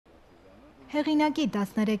Հեղինակի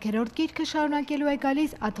 13-րդ գիրքը շարունակելու է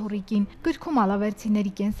գալիս աթոռիկին։ Գրքում ալավերցիների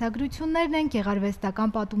կենսագրություններն են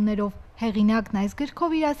գեղարվեստական պատումներով։ Հեղինակն այս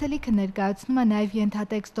գրքով իր ասելիքը ներկայացնում է նաև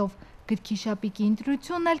ենթատեքստով։ Գրքի շապիկի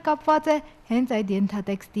ընտրությունն էլ կապված է հենց այդ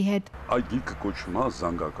ենթատեքստի հետ։ Այդ գիրքը կոչվում է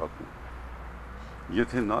զանգակատուն։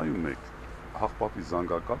 Եթե նայում եք հաղպատի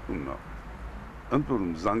զանգակատունն է, ընդ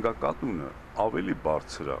որում զանգակատունը ավելի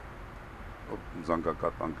բարձր է,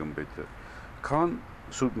 զանգակատան գմբեթը, քան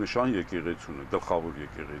Սուրբ նշան եկեղեցունը, գլխավոր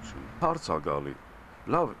եկեղեցունը։ Հարց է գալի,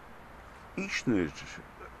 լավ, ի՞նչն է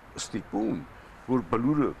ստիպում, որ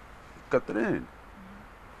բլուրը կտրեն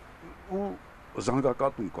ու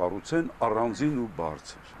զանգակատուն կառուցեն առանձին ու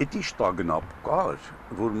բարձր։ Էդ ի՞նչ տագնապ կար,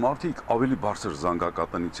 որ մարդիկ ավելի բարձր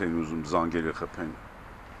զանգակատնից են ուզում զանգերը խփեն,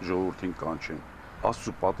 ժողովրդին կանչեն։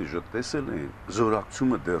 Աստծո պատիժը տեսել են,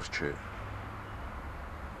 զորակցումը դեռ չէ։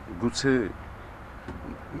 Գուցե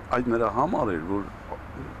այդ նրա համար էր, որ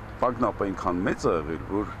տագնապը այնքան մեծ է եղել,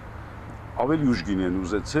 որ ավելի ուժգին են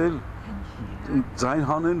ուզեցել ձայն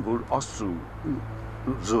հանեն, որ Աստծո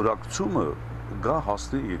զորակցումը գա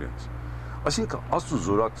հասնի իրենց։ Այսինքն Աստծո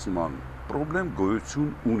զորակցման պրոբլեմ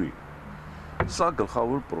գոյություն ունի։ Սա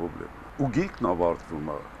գլխավոր պրոբլեմ։ Ու գիրքն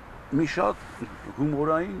ավարտվում է մի շատ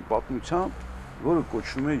հումորային պատմությամբ, որը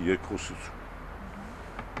կոչվում է երկխոսություն։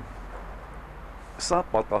 Սա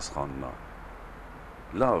պատասխանն է։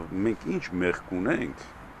 Լավ, մենք ինչ մեղք ունենք,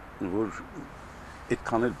 որ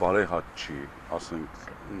այդքան էլ բարեհաճ չի, ասենք,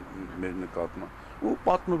 մեր նկատմամբ, ու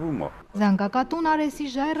պատմվում է։ Զանգակատուն, Արեսի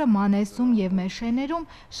ժայռը, Մանեսում և մեր շեներում,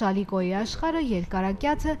 Շալիկոյի աշխարհը,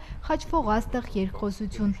 Երկարակյացը, Խաչվող աստղ,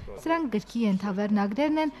 երկխոսություն։ Սրանք գրքի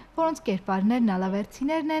ենթավերնագրերն են, որոնց կերպարներն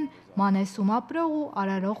ալավերցիներն են, Մանեսում ապրող ու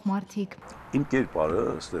արարող մարդիկ։ Իմ կերպարը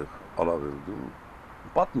այստեղ Ալավերդում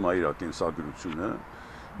պատմում է իր կենսագրությունը,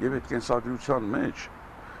 եւ այդ կենսագրության մեջ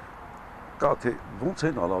կա թե ոնց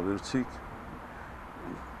են ալավերցիկ,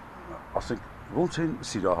 ասենք, ոնց են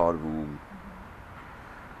սիրահարվում,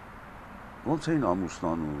 ոնց են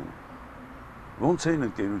ամուսնանում, ոնց են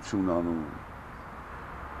ընկերություն անում,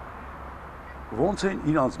 ոնց են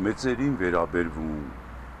իրանց մեծերին վերաբերվում,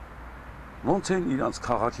 ոնց են իրանց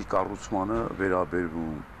քաղաքի կառուցմանը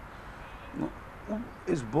վերաբերվում, ու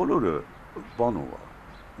այս բոլորը բանով է,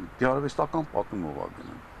 գեղարվեստական պատումով է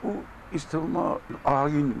գնում, ու ինձ թվում է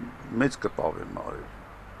ահագին մեծ կտավ եմ արել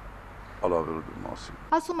Ալավերդու մասին։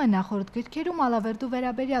 Ասում է նախորդ գրքերում Ալավերդու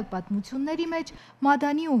վերաբերյալ պատմությունների մեջ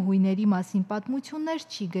մադանի ու հույների մասին պատմություններ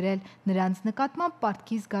չի գրել, նրանց նկատմամբ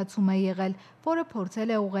պարտքի զգացում է եղել, որը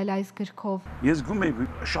փորձել է ուղղել այս գրքով։ Ես զգում եմ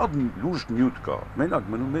շատ լուրջ նյութ կա,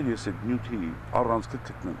 մենակ մնում էր ես այդ նյութի առանցքը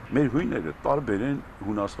գտնեմ։ Մեր հույները տարբեր են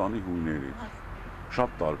Հունաստանի հույներից,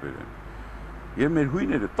 շատ տարբեր են։ Եվ մեր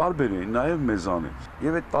հույները տարբեր են նաև մեզանից։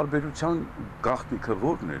 Եվ այդ տարբերության գաղտնիքը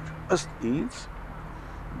որն էր։ Ըստ ինձ,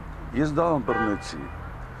 ես դա ըմբռնեցի,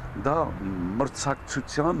 դա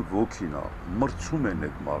մրցակցության ոգին է, մրցում են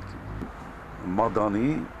այդ մարդիկ։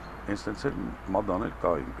 Մադանի, այնպես էլ Մադան էլ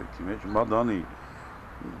կա իմ գրքի մեջ, Մադանի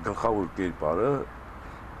գլխավոր կերպարը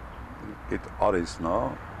այդ Արեսն է,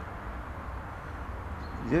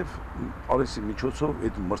 եւ Արեսի միջոցով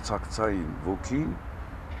այդ մրցակցային ոգին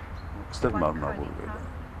ստեղ մարմնավորվել է։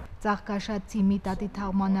 Ծաղկաշատցի մի տատի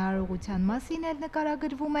թաղման արարողության մասին էլ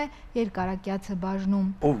նկարագրվում է Երկարակյացը բաժնում։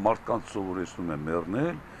 Ով մարդկանց սովորեցնում է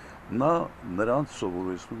մեռնել, նա նրանց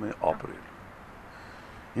սովորեցնում է ապրել։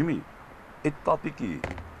 Հիմի այդ տատիկի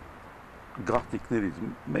գաղտնիքներից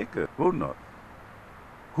մեկը որն է,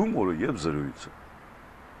 հումորը եւ զրույցը։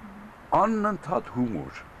 Անընդհատ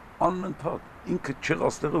հումոր, անընդհատ ինքը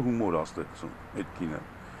չեղաստեղը հումոր է ստեղծում այդ կինը,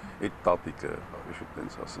 այդ տատիկը, ինչ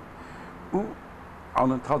տենց ասեմ։ Ու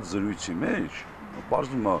անընդհատ զրույցի մեջ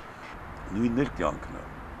բարձում է նույնն էլ կյանքն է։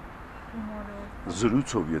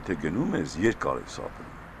 Զրույցով եթե գնում ես, երկար ես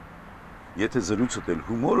ապրում։ Եթե զրույցդ էլ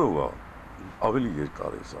հումորով է, ավելի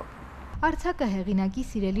երկար ես ապրում։ Արձակը հեղինակի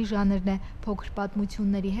սիրելի ժանրն է, փոքր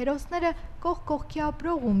պատմությունների հերոսները կողք կողքի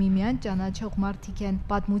ապրող ու միմյանց ճանաչող մարդիկ են։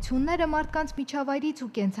 Պատմությունները մարդկանց միջավայրից ու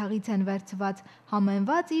կենցաղից են վերցված,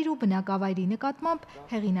 համեմված իր ու բնակավայրի նկատմամբ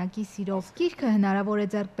հեղինակի սիրով։ Գիրքը հնարավոր է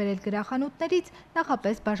ձեռք բերել գրախանութներից,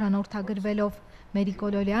 նախապես բաժանորդագրվելով։ Մերի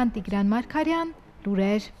Կոլոլյան, Տիգրան Մարգարյան,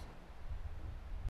 լուրեր։